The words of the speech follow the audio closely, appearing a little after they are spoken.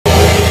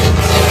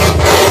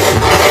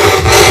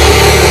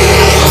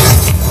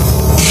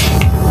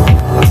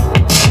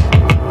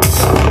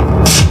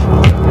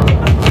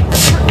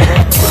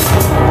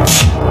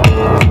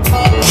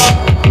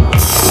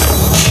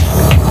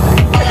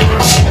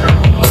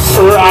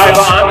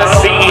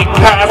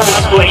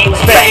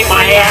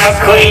house,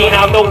 clean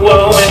out the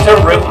womb into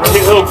room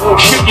 2.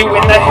 Shoot you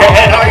in the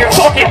head on your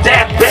fucking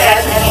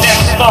deathbed.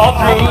 Next fall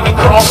through the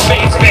crawl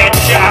space bed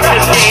shaft.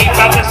 Escape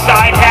out the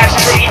side hash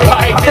street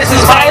pipe. This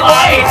is my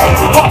life.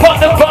 Hop on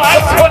the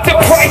bus, but the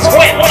price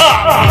went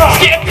up.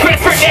 Skip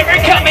Christopher never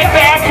coming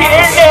back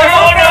here.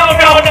 No, no,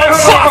 no, no,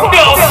 fuck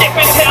no.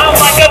 Skipping town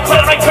like a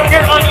clown. I turn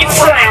your onions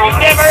brown.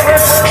 Never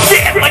heard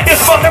shit like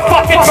this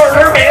motherfucking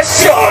murder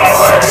mission.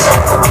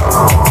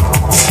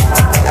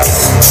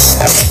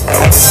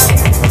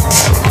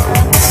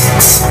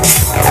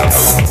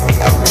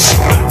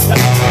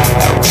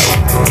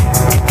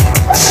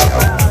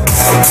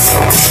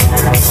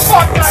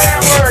 Fuck that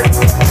word!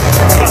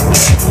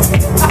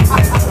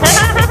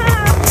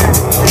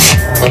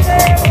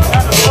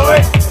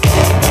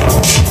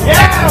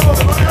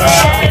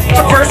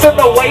 The first in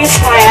the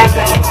wasteland.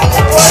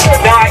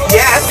 Not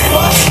yet.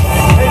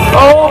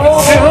 Oh,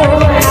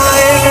 soon,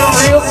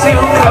 real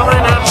soon,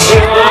 coming up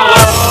soon.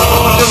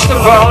 Just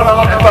about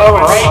on the boat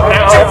right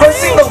now.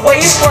 Traversing the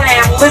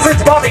wasteland,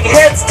 lizards bobbing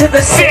heads to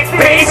the sick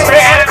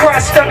basement.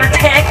 Crushed under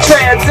tank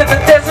treads in the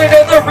desert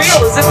of the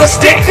real. Is it the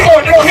stick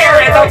or the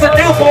carrot? Of the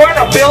newborn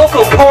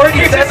umbilical cord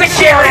used as a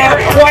carrot.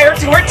 Wired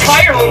to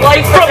retire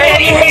life from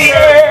any hater.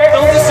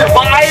 Those who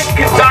survive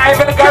can dive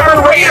in a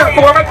carburetor.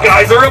 Form a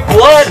geyser of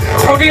blood.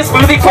 Protein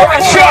smoothie for a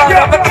shot.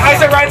 The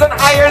Kaiser rising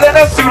higher than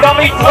a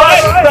tsunami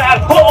flood.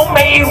 That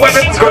homemade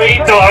women's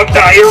grade dog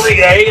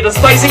diarrhea. The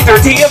spicy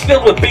tortilla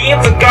filled with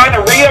beans and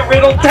gonorrhea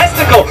riddled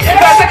testicle.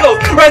 Vesicles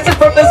rested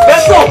from this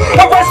vessel.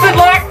 Arrested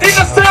locked in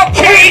a cell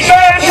cage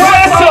and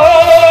wrestle.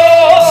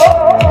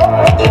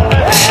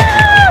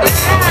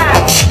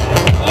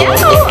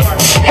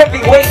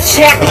 Heavyweight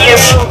champion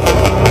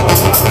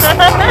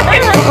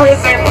in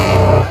prison.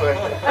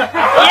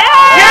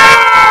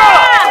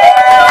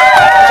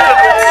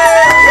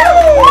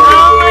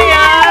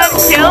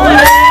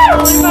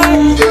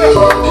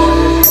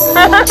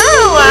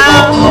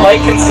 Wow.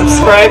 Like and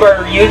subscribe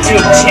our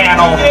YouTube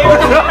channel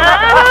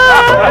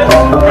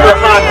for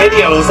hot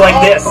videos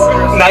like this.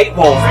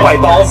 Nightwolf by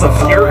Balls of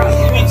Fury.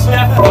 Is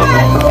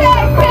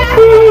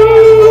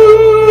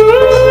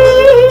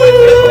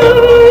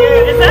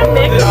that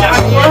big? We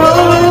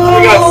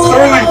got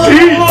Sterling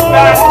Keith.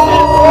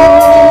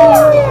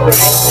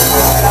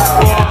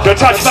 Go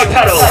touch my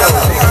pedals.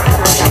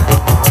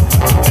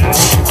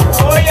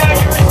 Oh yeah,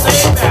 you were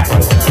saying that.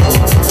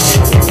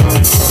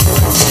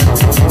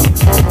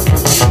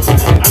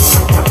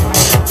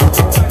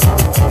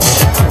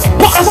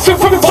 Monster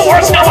from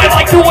Force, now I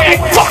like the way I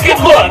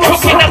fucking look.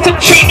 Hooking up some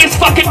genius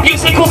fucking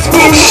musical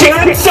spoof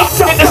shit. Stuck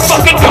in this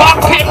fucking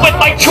cockpit with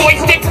my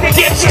joystick,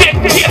 dipstick,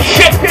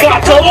 dipshit.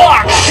 Got to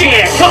lock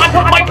shit. Got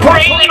my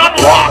brain on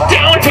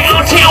lockdown,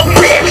 downtown,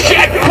 big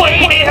shit.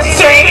 Plain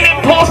insane,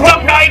 impulse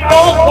of night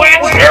wolf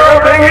wins.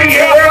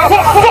 Yeah,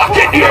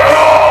 fucking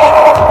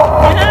yeah.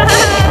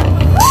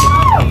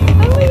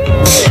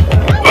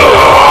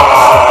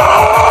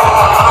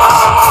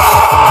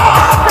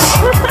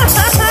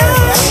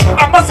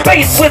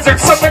 Space wizard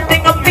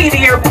summoning a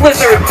meteor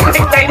blizzard,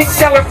 igniting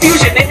stellar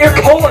fusion in your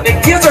colon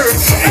and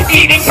gizzards,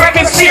 eating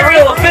breakfast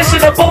cereal,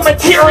 fissionable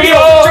material,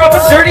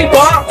 dropping dirty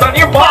bombs on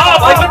your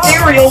mom like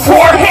material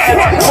warhead.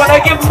 When I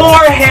give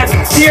more head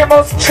to your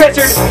most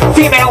treasured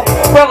female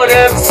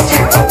relatives.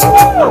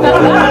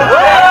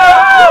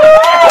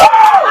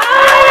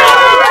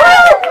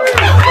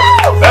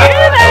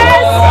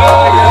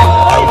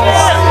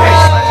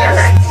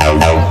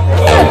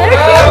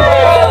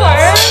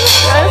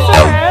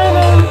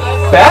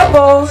 Bad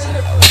Balls!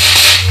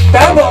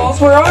 Bad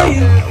Balls, where are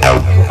you?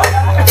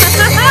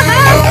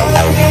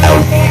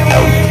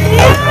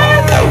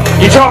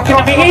 You talking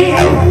to me?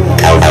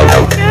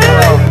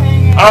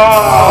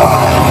 Oh,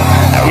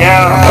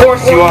 yeah, of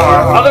course you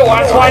are.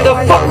 Otherwise, why the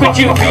fuck would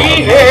you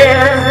be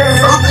here?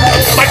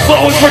 My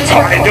flow is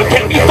retarded, don't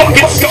get me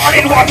fucking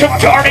started. Watch them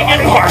darting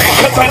and parting,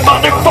 cause I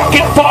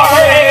motherfucking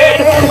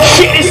farted.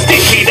 Shit is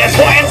sticky, that's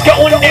why it's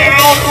going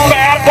down.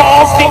 Bad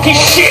Balls, stinky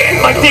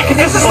shit. My dick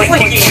is a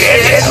slinky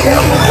shit.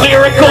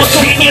 Lyrical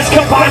genius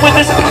combined with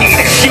this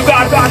penis. You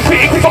got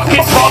big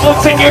fucking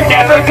problems and you're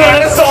never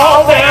gonna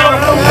solve them.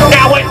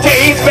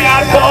 Nowadays,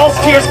 Bad Balls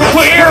steers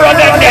clear of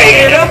that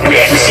negative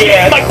bitch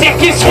shit. My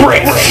dick is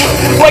rich,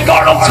 like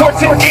Arnold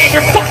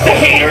Schwarzenegger. Fuck the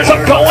haters,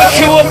 I'm going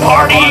to a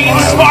party.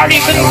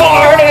 Smarties and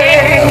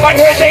farting. I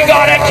heard they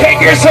got a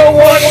kicker, so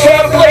what's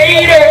up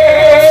later?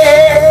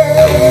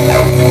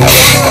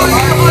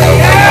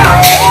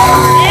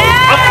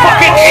 I'm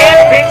fucking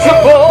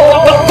invincible.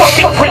 I'm the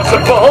fucking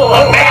principal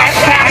of Mad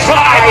Max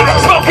High.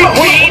 Smoking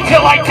weed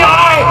till I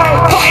die.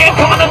 Buying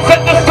condoms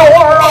at the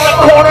store on the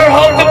corner.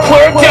 Home to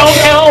clear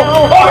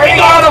downhill. Already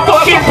got a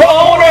fucking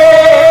boner.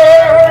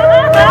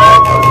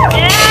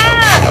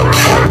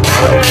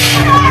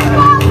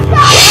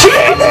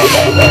 Shit.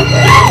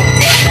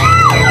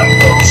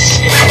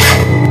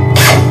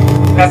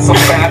 That's some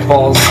Bad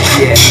Balls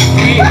shit.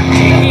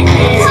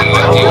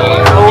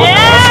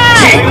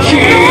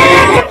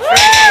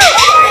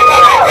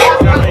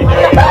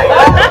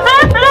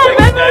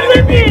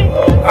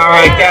 Alright.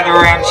 Alright, gather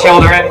around,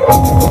 children.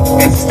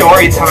 It's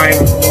story time.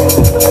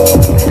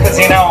 Cause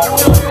you know,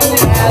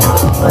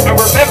 I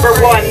remember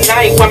one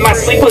night when my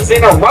sleep was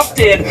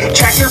interrupted.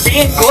 Tractor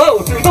being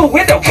glowed through the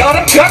window, got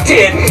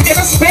abducted in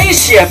a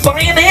spaceship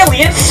by an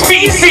alien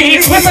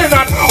species with an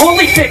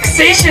unholy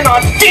fixation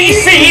on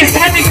feces.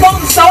 Had me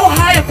floating so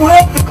high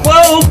above the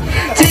globe,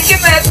 taking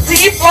that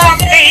deep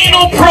long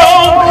anal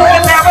probe,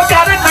 and now I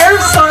got a nerve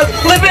sun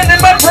living in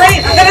my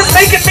brain, and it's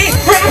making me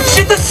rap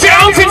shit that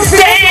sounds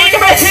insane.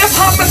 I'm a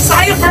hip-hop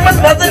messiah from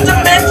another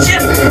dimension.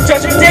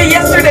 Judgment Day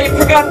yesterday,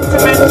 forgot to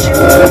mention.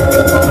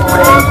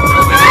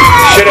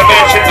 Should have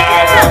mentioned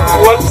that.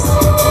 Whoops.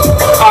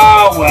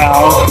 Oh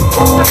well.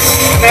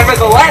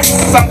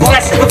 Nevertheless, I'm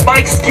blessed with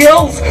my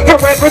skills.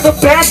 Forever the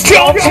best.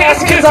 Don't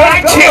test cause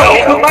I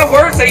kill. But my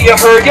words that you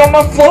heard, yo,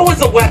 my flow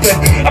is a weapon.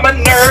 I'm a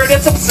nerd,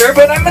 it's absurd,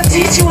 but I'ma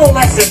teach you a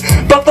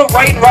lesson. But the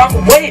right and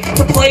wrong way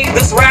to play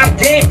this rap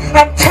game.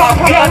 I'm Top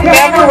Gun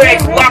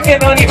Maverick,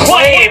 locking on your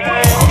claim.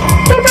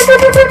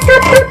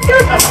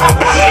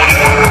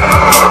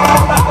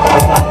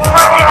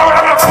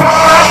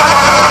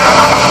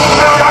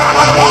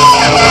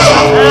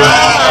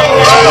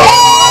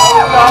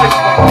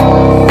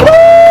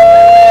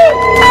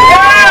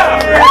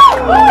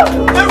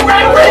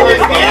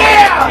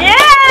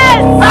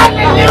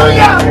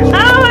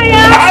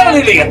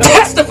 Hallelujah!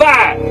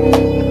 Testify!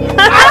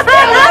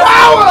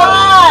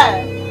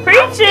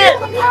 Preach it!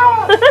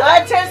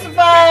 I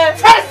testify!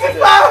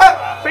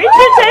 Testify! Preach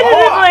it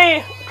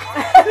tentatively!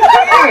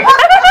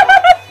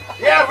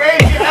 Yeah,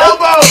 raise your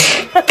elbow!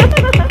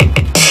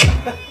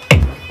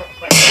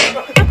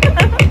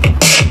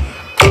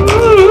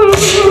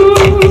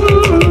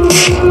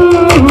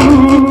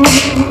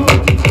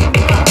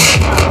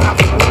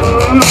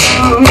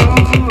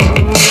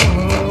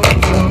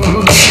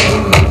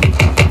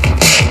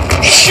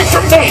 Shit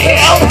from the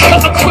hell,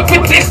 come equipped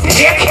with this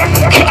dick.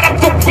 Cut up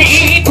the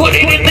weed, put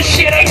it in the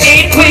shit I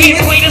need.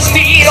 Please lead a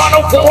steed on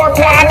a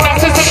warpath.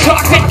 Masses of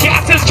toxic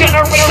gases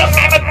generate a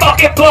mammoth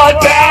fucking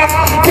bloodbath.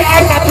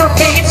 Bad math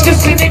remains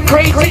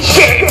disintegrating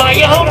shit. My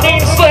own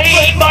name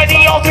slain by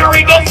the alter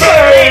ego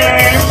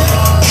fame.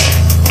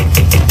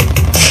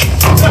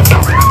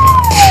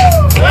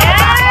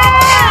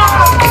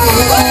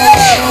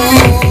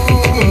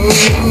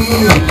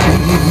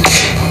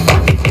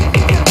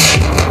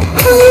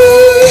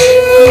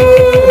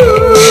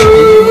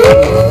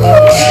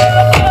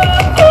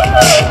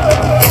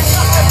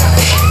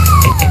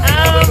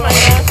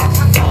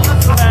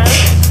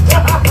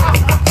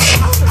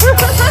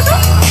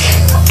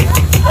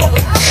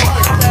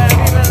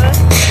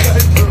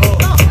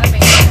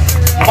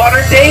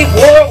 Modern day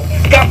world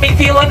got me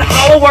feeling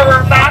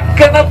hollower. Not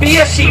gonna be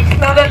a sheep,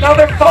 not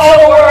another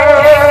follower.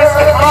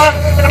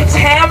 And I'm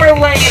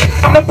Tamerlane,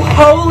 I'm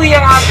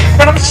Napoleon,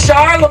 and I'm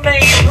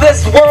Charlemagne.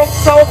 This world's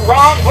so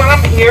wrong, but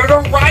I'm here to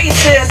right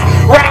this.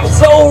 Rap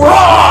so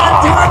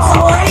wrong,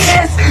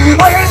 tonsillitis,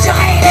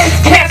 laryngitis.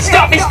 Can't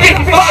stop me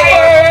spitting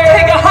fire.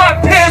 Take a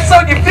hot piss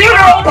on your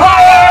funeral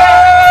pyre.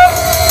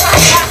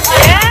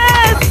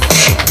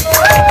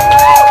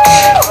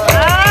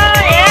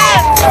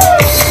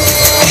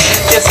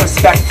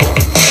 Disrespectful.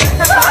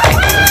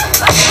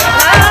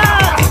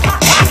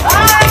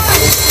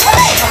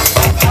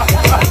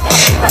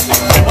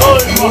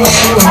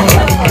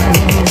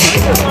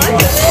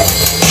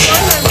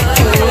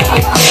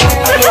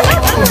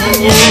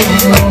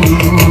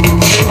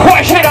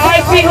 Why should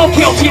I feel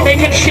guilty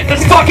making shit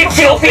that's fucking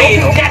filthy?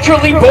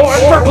 Naturally born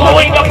for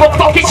blowing up a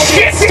fucking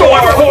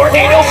shitstorm.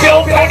 Tornado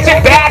build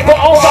painted bad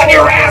balls on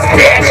your ass,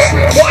 bitch.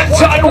 1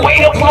 ton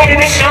weight applied at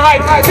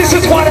 9. This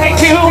is what I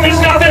do,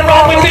 there's nothing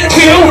wrong with it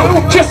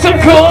too. Just some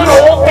good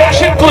old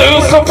fashioned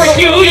blues. So for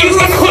you, use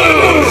the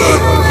clues.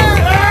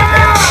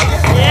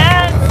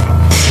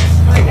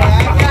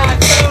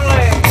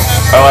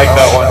 I like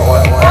that one.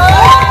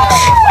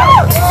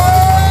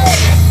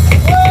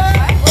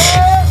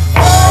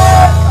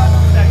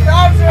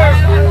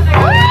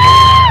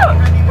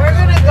 We're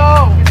gonna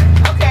go.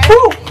 Okay.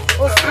 Woo.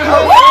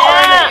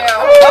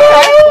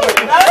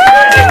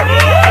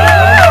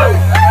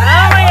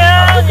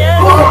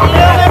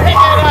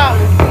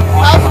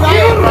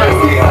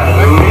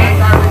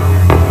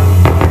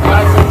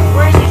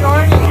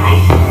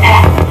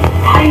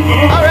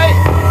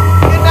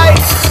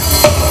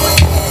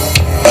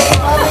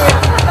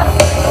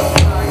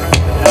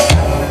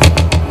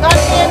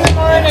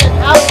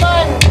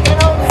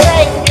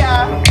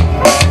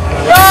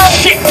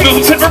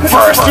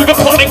 First, through the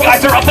plumbing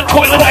geyser up the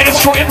toilet, I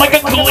destroy it like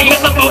a ghoulie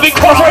in the movie.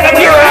 Cross right up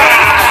your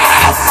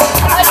ass!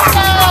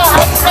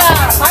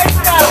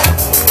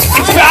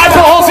 It's Bad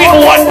Balls in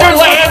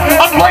Wonderland.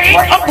 I'm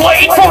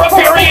late for a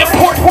very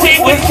important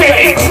date with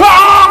Faye.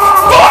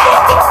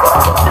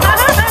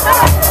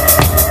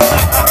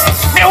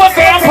 Now a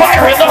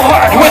vampire in the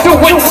heart with a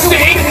wind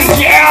sting.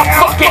 Yeah,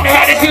 I fucking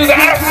had to do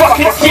that a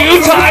fucking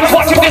few times.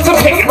 Watch it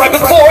dissipate right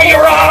before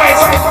your eyes.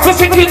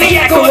 Listen to the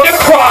echo of their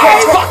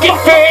cries. Fucking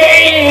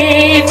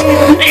fade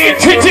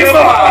into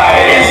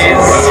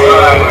demise.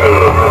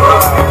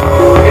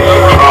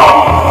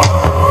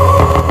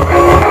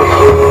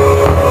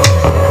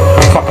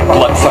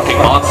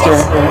 monster.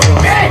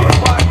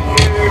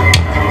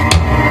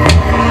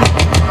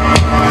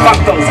 Fuck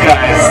those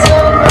guys.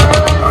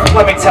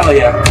 Let me tell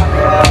you.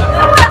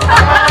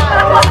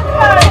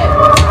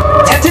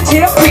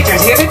 Tentative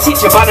Preacher's here to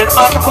teach you about an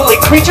unholy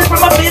creature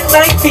from a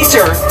midnight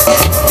feature.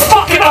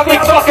 Fucking ugly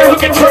fucker who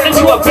can turn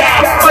into a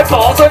bat. My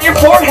balls on your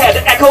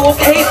forehead echo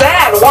okay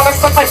bad. Wanna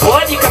suck my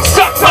blood? You can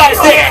suck my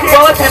dick.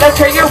 While I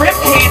penetrate your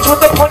ribcage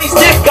with a pointy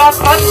stick. Got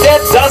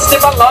undead dust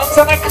in my lungs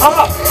and I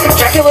cough.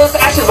 Dracula's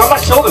ashes on my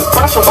shoulders,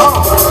 brush them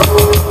off.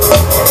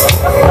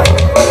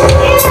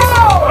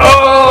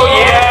 Oh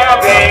yeah,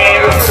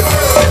 babe.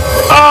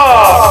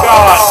 Oh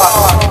god.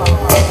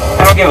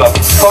 I don't give a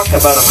fuck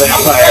about a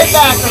vampire.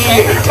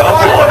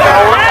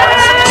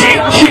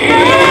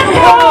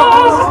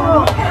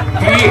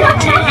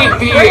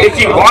 If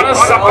you want to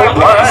suck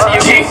plus, you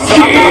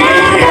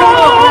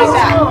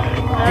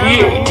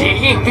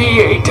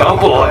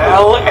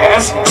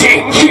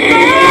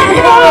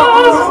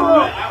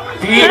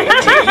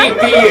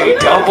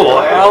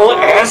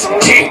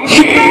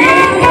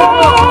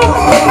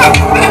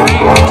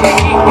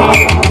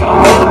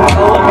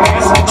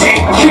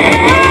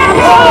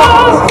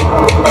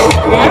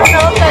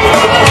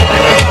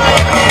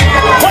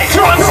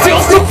Later on still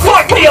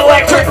fuck the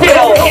electric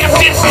bill. Can't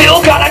sit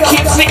still, gotta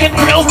keep singing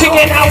drills to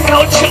get out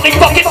no chili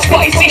fucking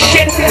spicy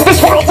shit.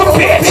 This world's a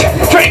bitch.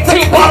 Drank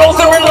 2 bottles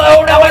and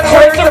reload, now it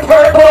turns to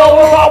purple.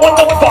 Oh, what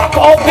the fuck?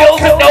 All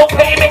bills and no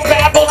pay makes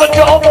bad bulls a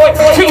dull boy.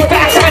 2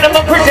 packs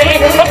minimum per day.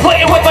 I'm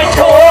playing with my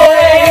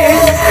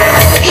toys.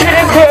 Shit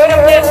is good,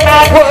 I'm getting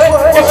mad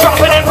wood. It's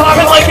dropping and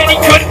popping like any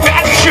good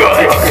bat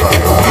should.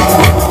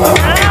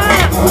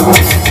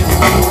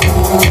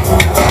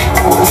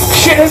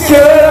 Shit is good,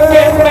 I'm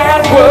getting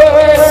mad wood.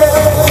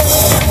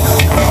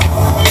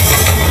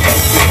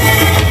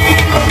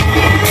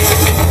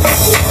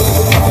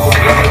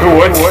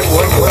 What?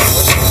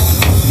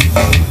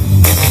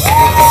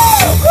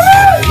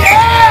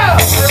 Yeah!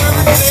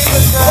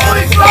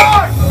 Holy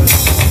fuck!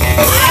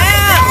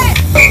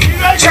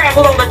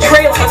 Travel on the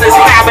trails of this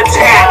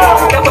habitat.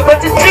 Nothing but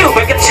to do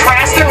but get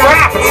trashed and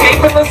rap.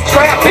 Escaping this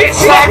trap. Bitch,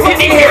 can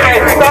you hear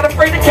it? Not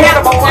afraid to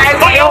cannibalize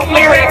my own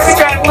lyrics.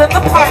 Straddling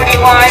the poverty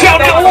line. Don't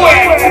know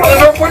where. I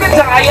live for to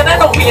die and I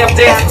know me I'm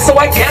dead. So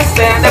I guess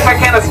then, if I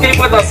can't escape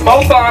with a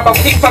smoke bomb, I'll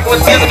keep fucking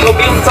with musical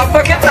beats all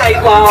fucking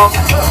night long.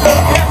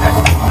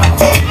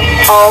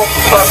 All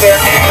fucking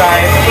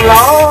night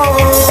long.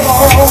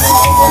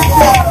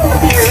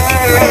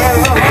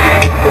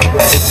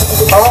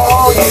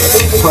 Oh, you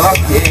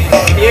fucking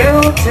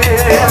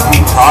mutant.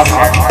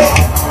 Awesome.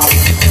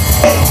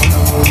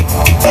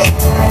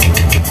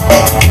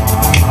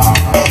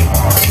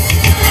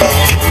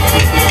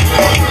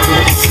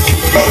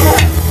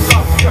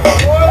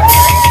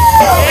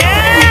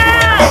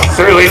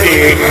 Surly D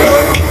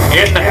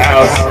in the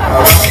house.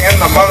 In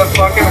the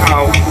motherfucking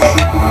house.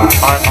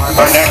 On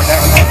our next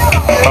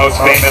most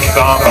famous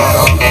song.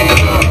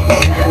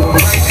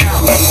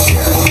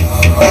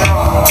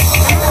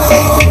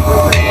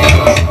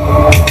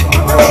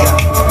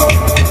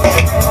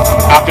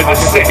 After the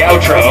sick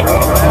outro.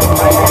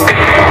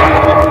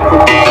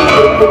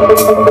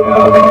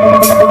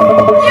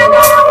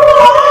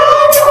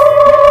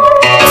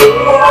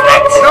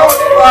 No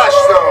splash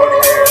zone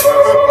here.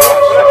 No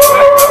splash.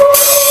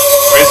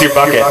 Where's your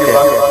bucket?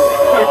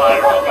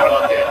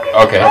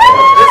 Okay.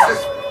 This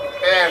is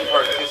fan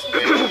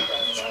participation.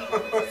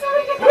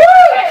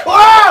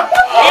 Clap!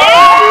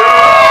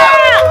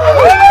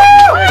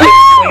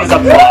 Please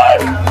applaud.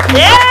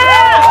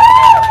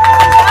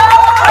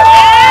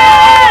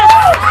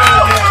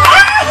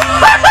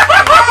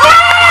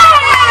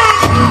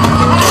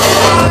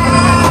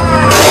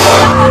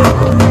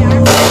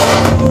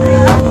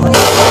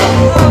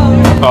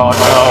 Oh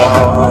no.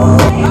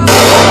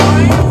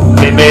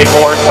 They made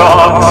more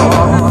songs.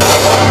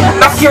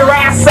 Knock your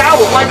ass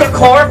out like a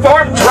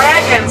chloroform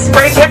dragon.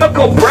 Spray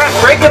chemical breath,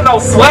 breaking no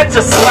sweat,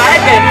 just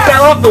slagging.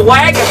 Fell off the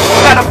wagon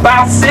at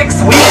about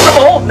 6 weeks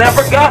old.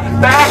 Never got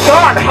back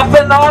on,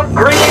 hopping on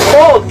green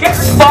mold. Get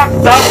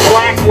fucked up,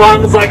 black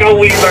lungs like a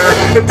weezer.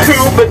 The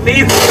tomb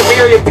beneath the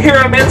myriad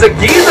pyramids of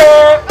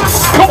Giza.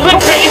 Golden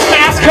face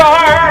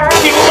NASCAR.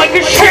 You like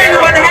a shit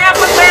what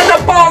happened then, the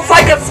balls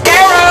like a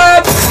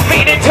scarab.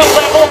 Made it to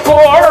level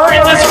 4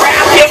 in this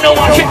rap. You know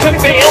what you could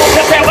fail,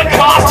 cause that would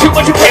cost too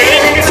much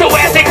pain. So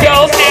as it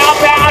goes now,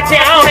 bow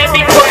down and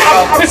be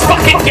proud. This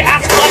fucking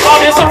gas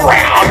cloud is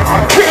around.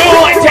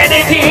 True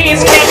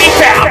identities can be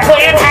found.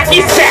 Playing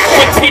hacky sack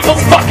with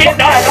people's fucking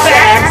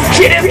nutsacks.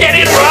 Shit is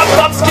getting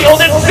rough,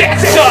 upskilled and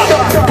sexed up.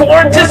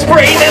 Born to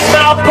spray this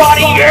mouth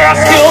body. You're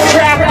still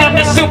trapped in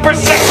the super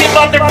sexy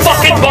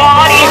motherfucking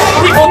body.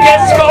 People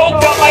get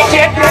smoked on my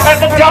dick, and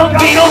the dumb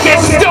beetle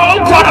gets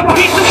stoked on a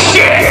piece of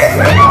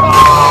shit.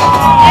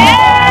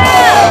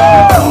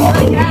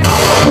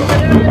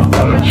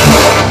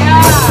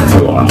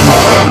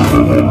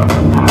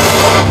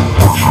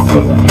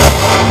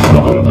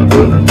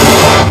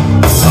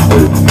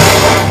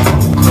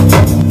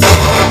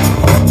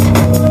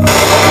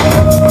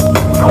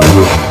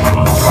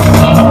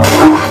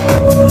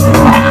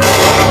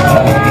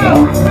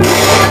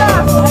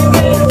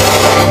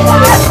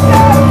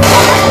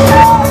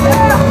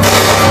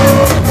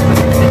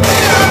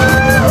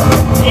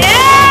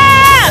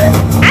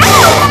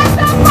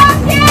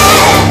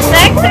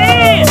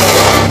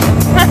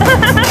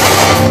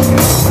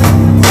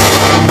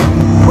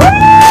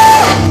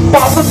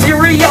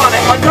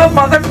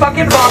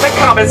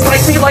 it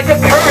spicy like a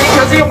curry,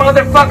 cause you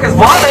motherfuckers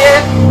want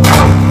it.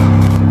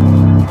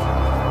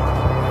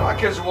 Fuck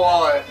his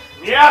wallet.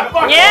 Yeah,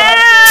 fuck Yeah!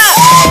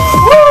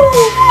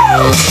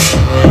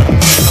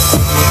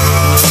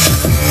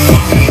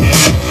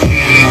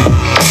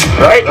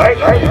 Right.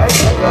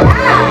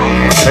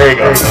 There you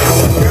go.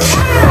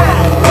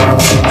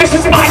 This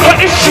is my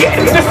kind of shit.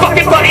 This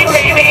fucking money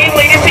baby.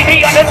 Latest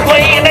CD on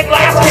display in the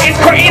glass case.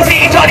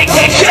 Crazy. Johnny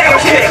Cage shadow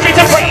shit. It's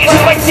a praise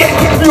like shit.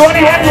 You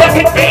wanna have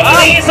fucking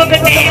babies on the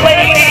D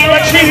lady.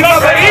 Like she's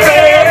my baby.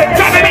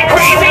 Driving me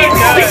crazy.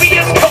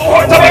 Previous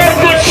cohorts of this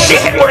good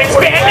shit. We're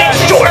expanding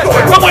short.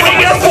 I'm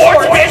winning your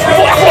force. Bitch.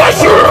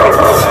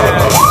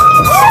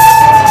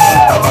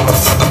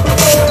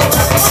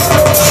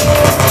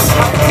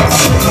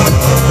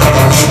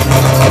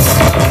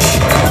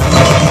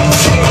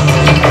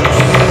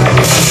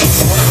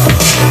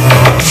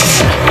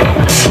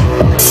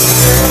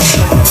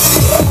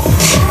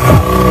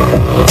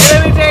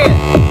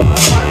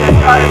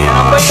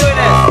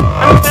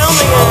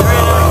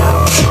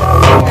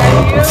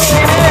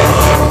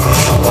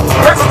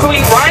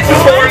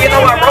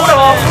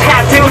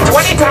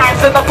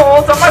 In the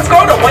folds of my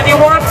scrotum. When you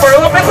want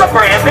furlough, it's a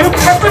brand new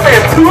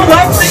testament. Who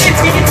loves singing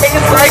TV tastes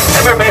like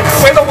peppermint?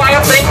 Where the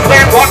wild thing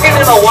plant walking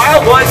in the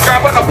wild woods,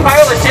 dropping a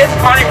pile of shit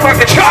on your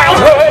fucking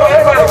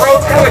childhood. By the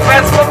roads colored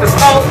fast with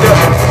nostalgia.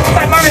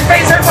 My mommy's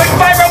face hurts like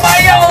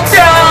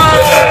fibromyalgia.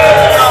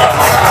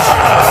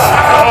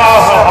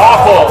 Oh,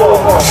 awful.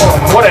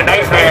 What a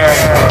nightmare.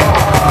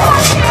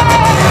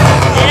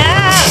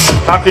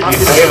 Yeah! How could you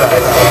say that?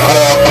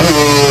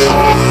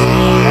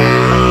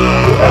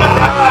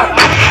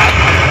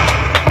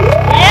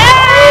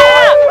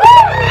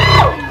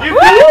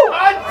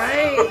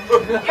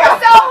 You're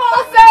so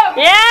wholesome!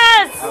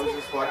 Yes!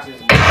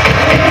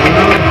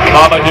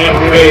 Mama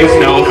didn't raise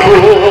no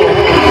fool.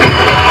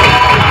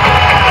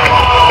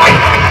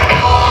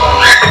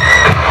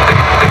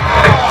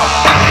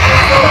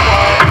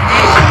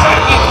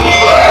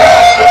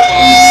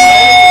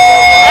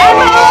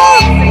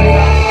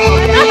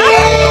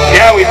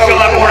 Yeah, we still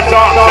have more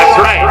songs, that's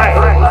right.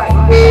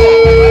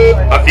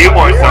 A few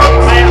more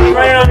songs. I am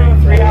right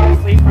on 3 hours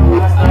sleep from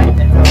last night.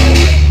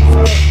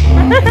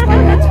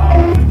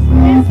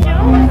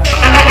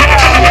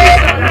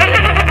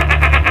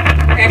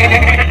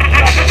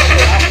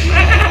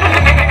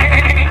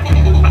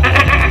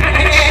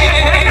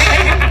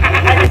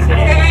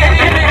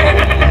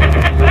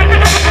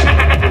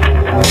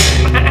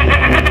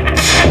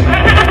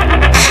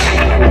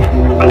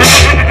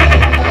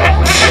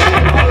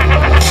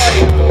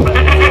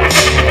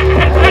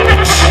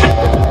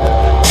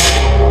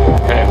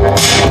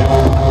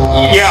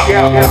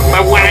 My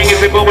wang is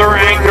a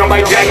boomerang, throw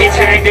my Jackie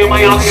Chang, do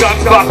my own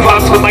stunts, buck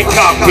bumps with my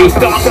top two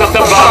thumbs up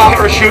the bum,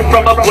 parachute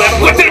from a blip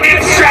with an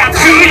in strap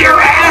to your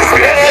ass.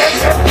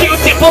 Cute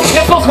dimples,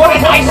 nipples, what a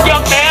nice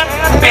young man.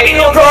 Maybe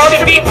he'll grow up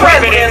to be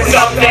president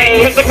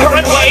someday, cause the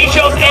current way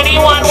shows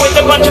anyone with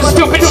a bunch of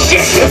stupid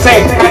shit to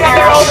say. Get out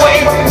their own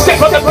way,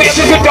 step on the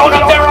bitches who don't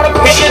have their own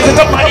opinions.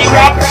 It's a money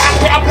grab,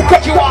 tap,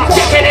 cut you off,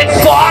 get it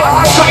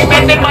slot. Try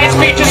bending my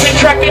speech is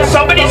intracted,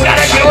 somebody's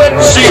gotta do it.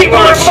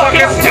 People are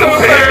fucking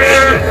stupid.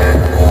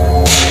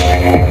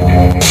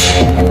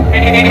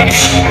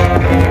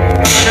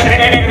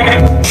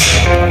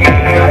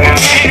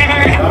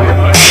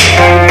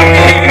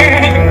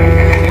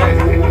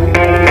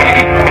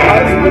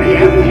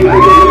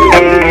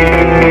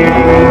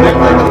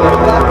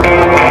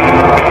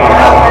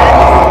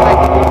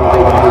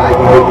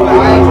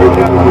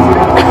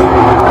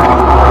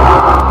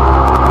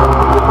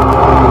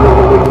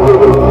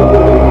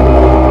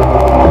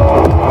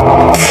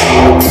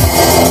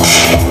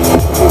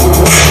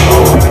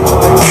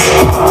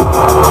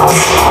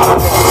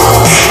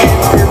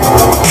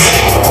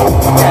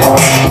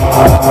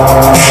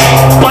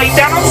 Bite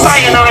down on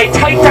cyanide,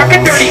 tight, dark,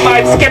 and dirty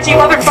vibes. Sketchy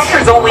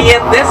motherfuckers only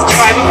in this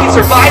tribe. If we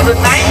survive the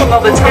night when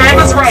all the time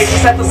is right, we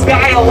set the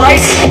sky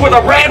alight with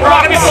a red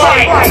rocket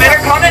flight.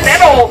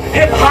 Intercontinental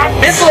hip-hop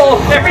missile.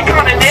 Every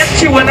continent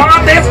chewing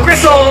on this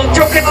gristle.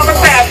 Joking on the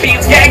fat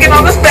beats, gagging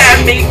on the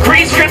spaz meat.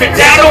 Grease dripping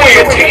down the way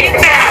your teeth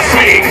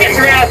nasty. Get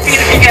your ass beat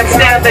if you can't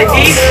stand the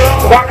heat.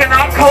 Walking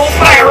on cold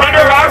fire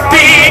under our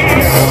feet.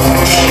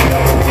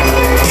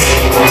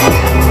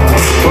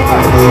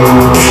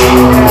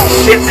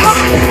 It's hot.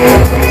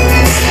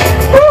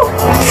 Woo.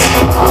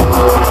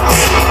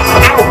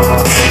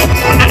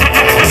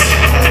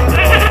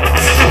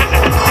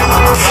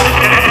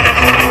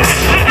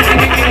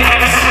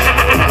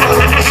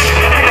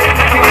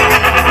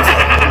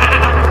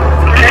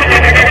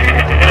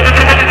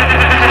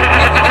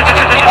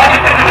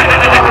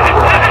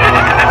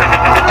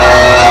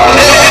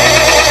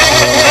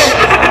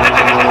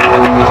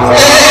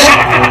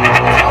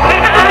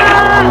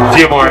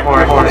 Few more.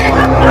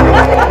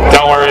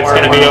 Don't worry, it's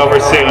going to be over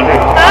soon.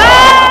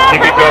 You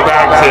could go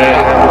back to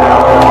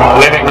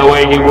living the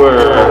way you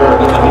were.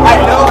 I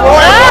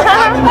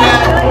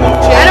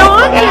don't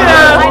want to.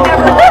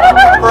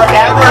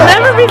 I'll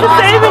never be the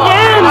same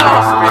again.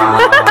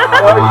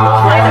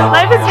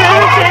 Life is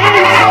never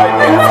changed.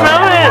 This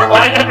moment.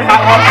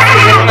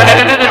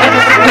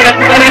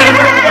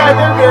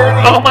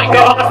 Oh my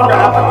god.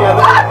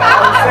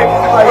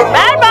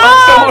 Bad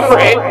Balls! I'm so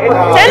afraid.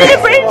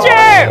 Tentative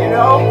Preacher!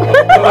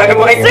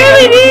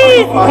 Surly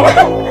D's!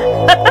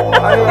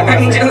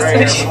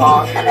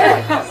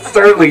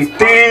 Surly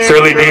D.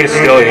 Surly D is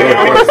still here.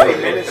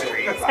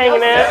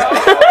 Hanging out.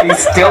 He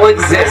still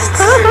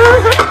exists.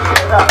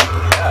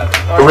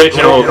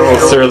 Original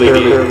Surly D.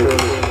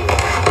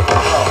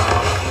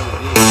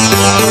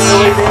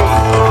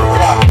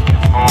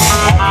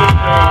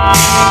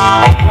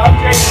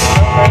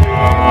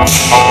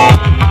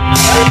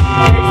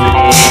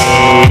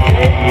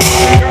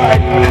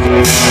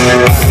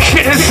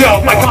 Shit is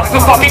dope, my cost a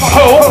fucking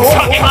hoe,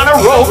 tugging on a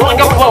rope like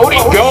a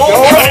floating goat,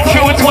 trying to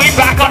chew its way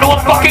back onto a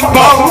fucking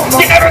bone.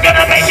 You're never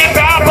gonna make it,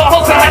 Bad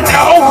Balls, I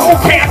know.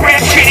 Can't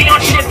brand shitty on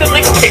shit that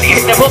licks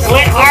titties, nipples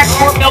lit, hard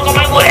squirt milk on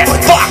my list.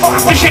 Fuck,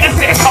 this shit is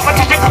sick,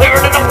 competition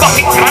cleared in the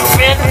fucking time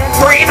spin.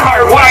 Brain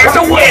hardwired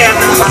to win.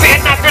 Sin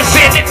after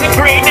sin, it's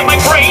ingrained in my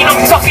brain. I'm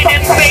fucking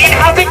insane.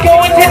 How's it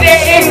going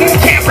today?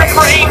 Can't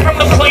refrain from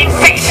the plain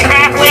face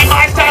traveling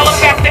lifestyle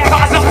effect that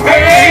causes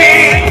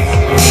pain.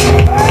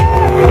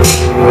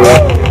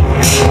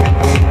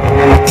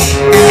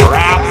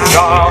 Rap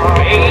star,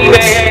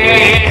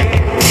 baby.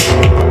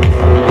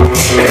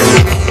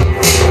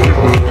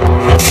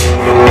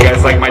 You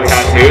guys like my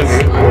tattoos?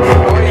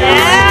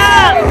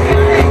 Yeah!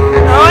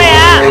 Oh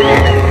yeah!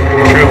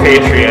 True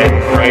patriot,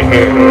 right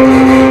here.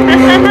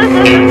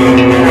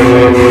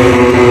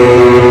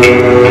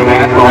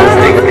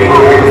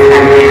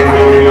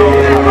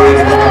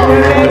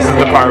 This is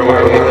the part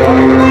where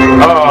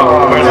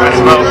oh, where's my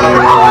smoke?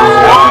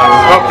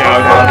 Smoke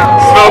down.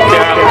 Smoke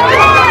down.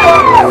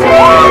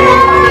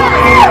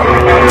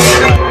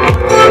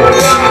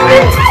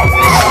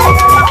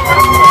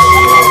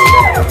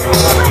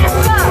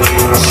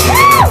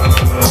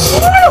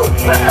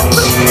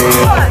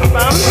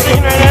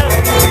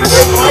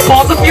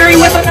 Balls of Fury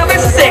with another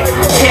sick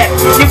hit.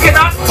 You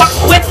cannot fuck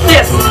with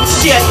this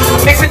shit.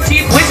 Mixing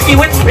cheap whiskey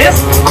with piss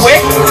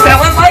quick.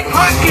 Selling like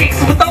hotcakes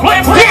with the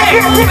blimp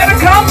kick. Better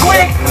come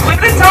quick.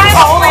 Limited time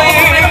only.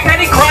 Make a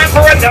petty crime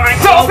for a dime.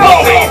 So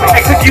me.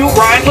 Execute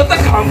rhymes with the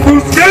kung fu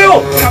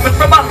skill. Coming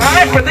from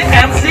behind for the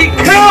MC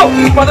kill.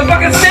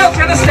 Motherfuckers still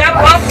trying to step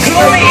up to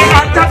me.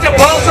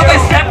 Untouchable, so they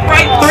step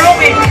right through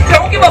me.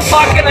 Don't give a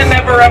fuck and I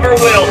never ever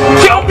will.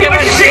 Don't give a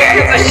shit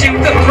cause I shoot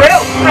the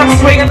thrill. I'm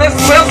swinging this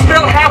will,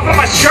 spill half of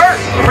my shirt.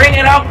 Bring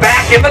it out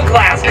back in the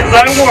glass cause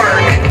I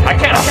work. I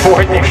can't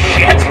afford this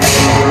shit.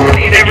 I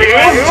need every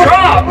last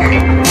drop.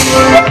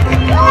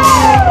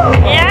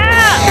 Yeah!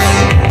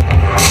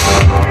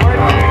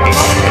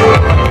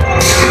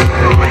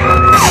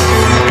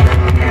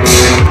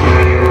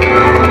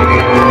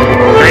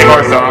 3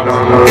 more songs.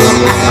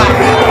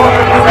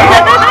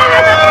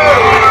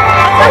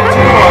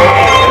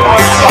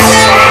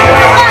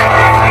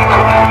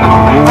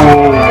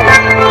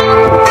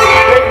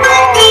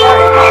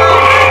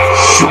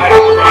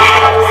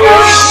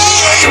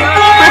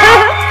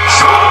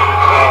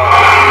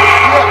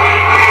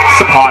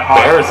 Some hot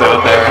bears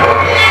out there.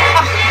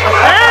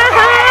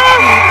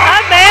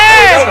 Hot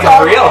bears!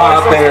 Some real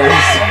hot bears.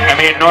 I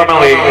mean,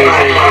 normally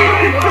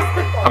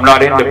I'm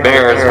not into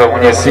bears, but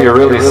when you see a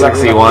really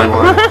sexy one,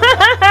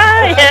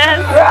 Yes!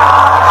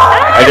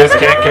 I just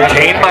can't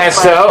contain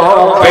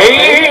myself,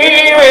 baby.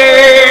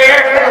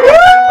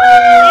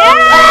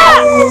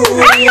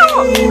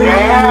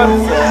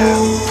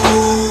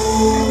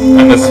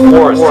 And this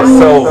forest is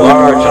so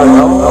large and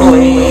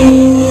lonely.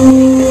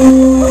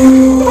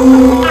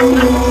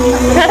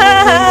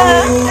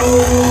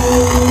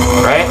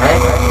 Right?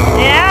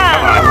 Yeah!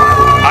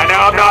 I know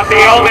I'm not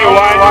the only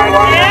one.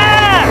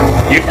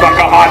 Yeah! You'd fuck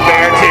a hot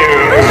bear too.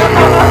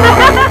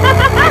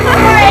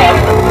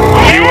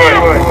 You would.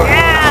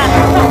 Yeah!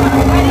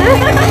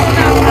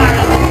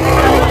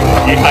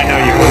 I know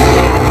you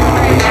would.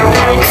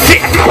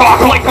 Tick tock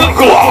like the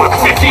Glock.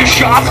 50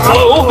 shots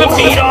blow the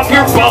meat off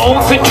your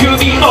bones into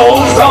the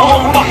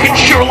ozone. Fucking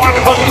Sherlock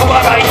Holmes,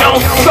 but I know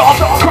solve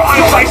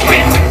crimes I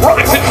spit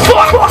rhymes and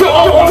fuck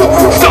don't.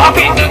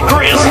 Stalking a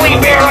grizzly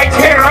bear, I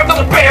tear up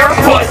the bear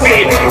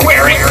pussy.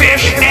 Wearing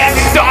fishnet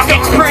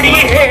stockings, pretty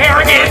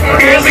hair, getting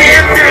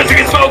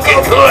grizzly,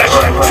 smoking kush.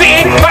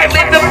 See, I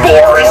live the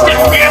forest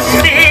and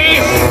misty.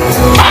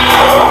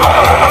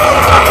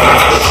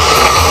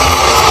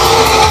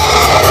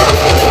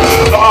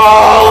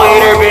 Oh,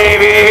 later,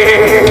 baby.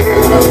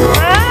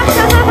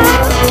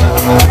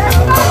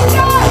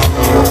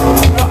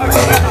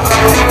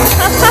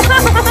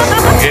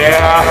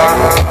 Yeah,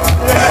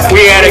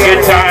 we had a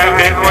good time,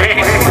 didn't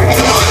we?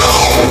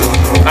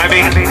 I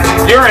mean,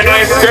 you're a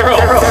nice girl.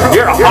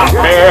 You're a hot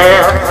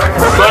bear.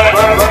 But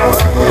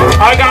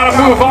I gotta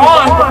move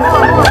on.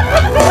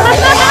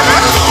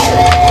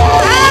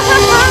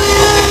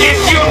 If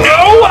you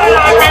know what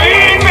I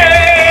mean,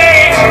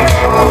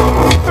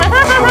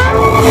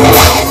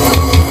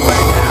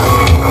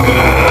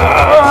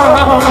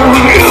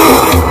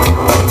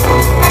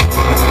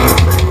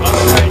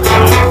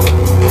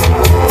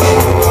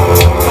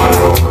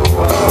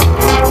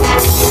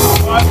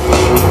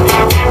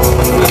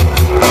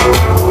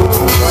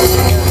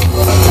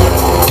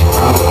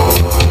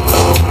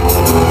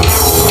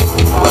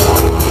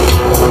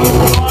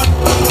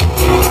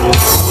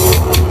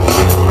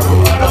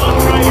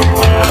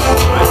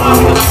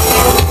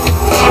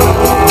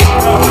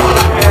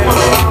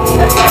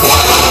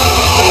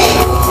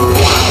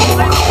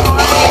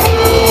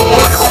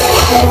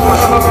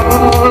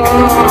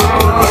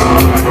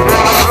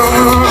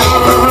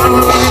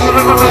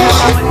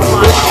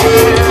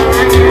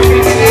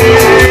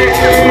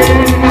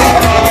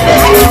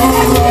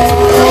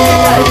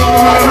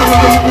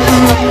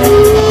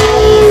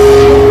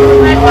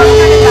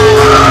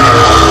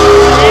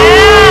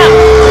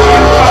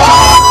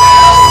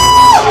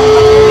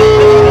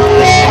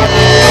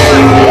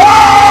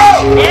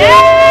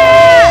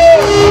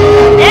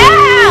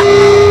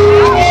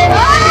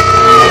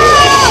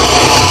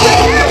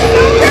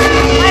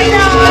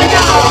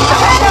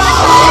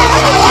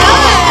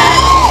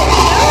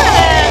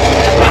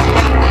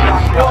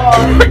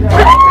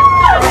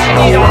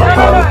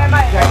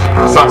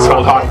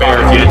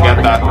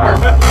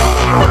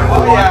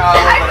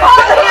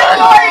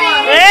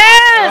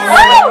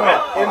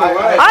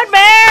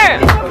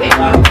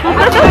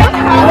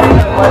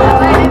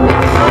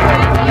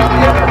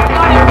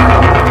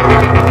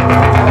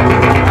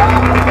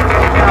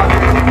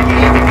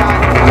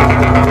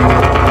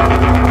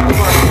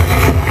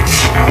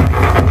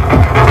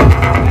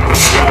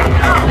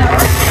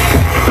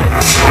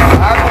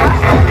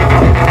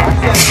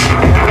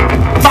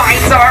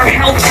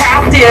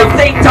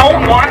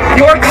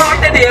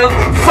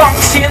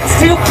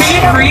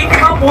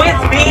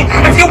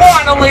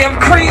 wanna live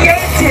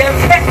creative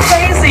and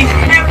crazy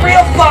and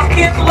real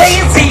fucking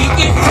lazy.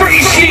 Eat 3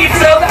 sheets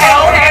of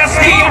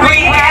LSD,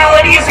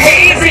 reality's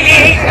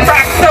hazy.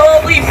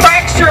 Fractally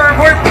fractured,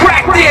 we're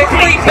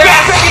practically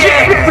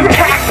basket. We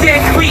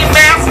tactically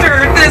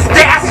mastered this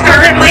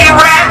dastardly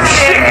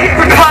ratchet.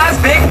 For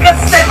cosmic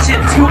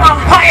ascension to a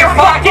higher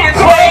fucking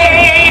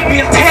plane. We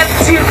intend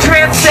to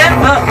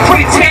transcend the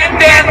pretend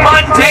and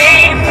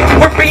mundane.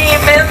 We're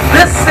beaming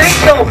the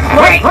signal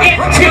right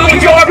into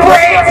your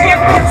brain.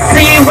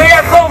 See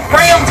where the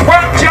rails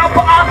run, jump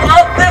off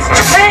of this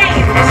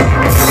train.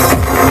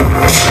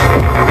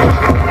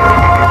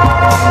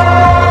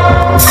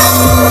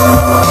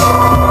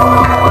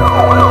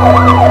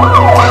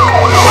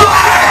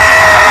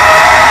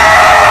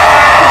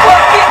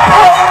 Fucking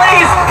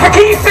police are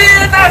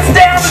keeping us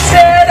down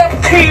instead of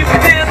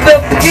keeping the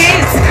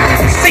peace.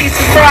 Cease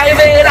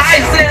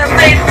privatizing,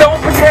 they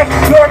don't protect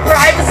your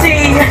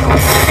privacy.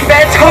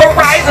 Event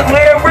horizon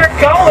where we're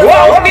going,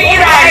 won't need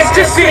eyes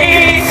to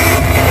see.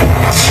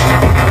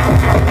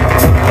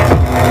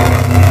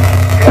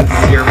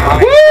 Your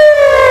mind.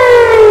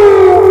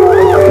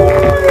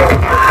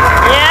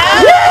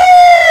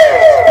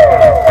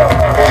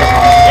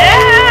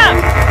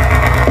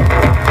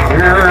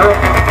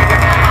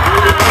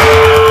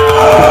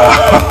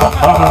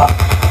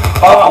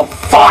 Oh,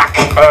 fuck!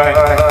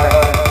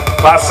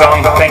 Last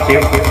song, thank you.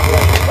 No,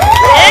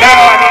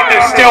 I mean,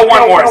 there's still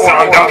one more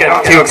song. Don't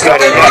get too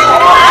excited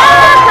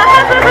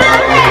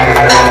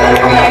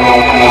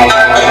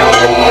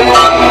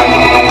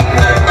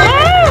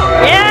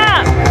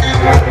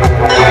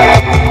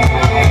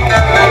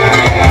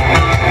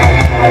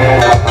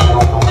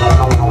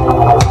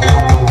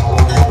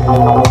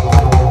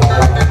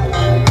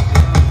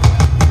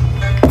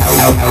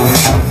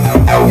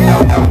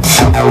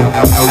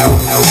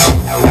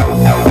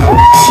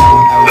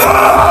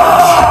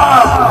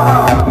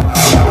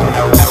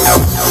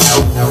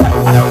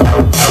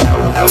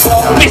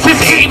This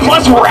is A+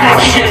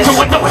 ration, so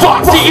what the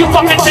fuck do you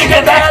fucking think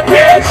of that,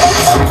 bitch?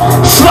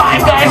 Slime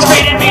guys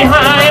fading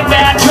behind,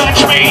 bad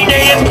touch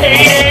mayday is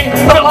payday.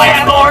 The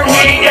landlord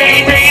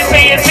heyday, they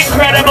say it's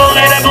incredible,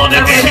 edible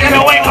division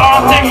going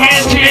off the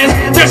hinges.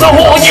 There's a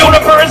whole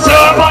universe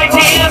of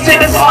ideas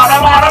in this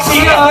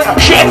automatopoeia.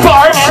 Shit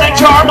fart and a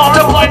jar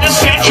multiply the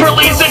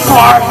centralies and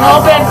far.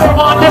 Hellbent from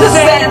on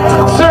descent,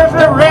 surf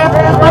the rip,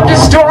 I'm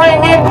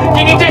destroying it.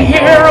 You need to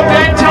hear a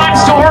bedtime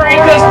story,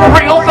 cause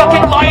real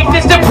fucking life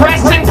is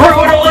depressing,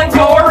 brutal and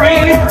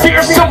gory.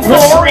 Here's some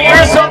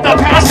warriors of the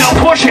past now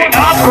pushing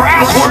up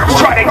grassworms,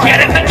 trying to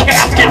get in the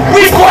casket.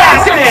 We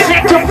blasted it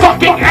into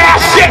fucking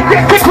ass shit.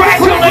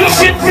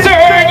 Congratulations,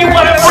 sir, you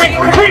wanna bring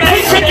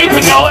cremation? You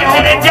can go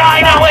ahead and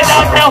die now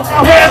without no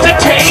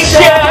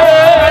hesitation.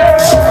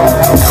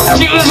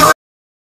 Choose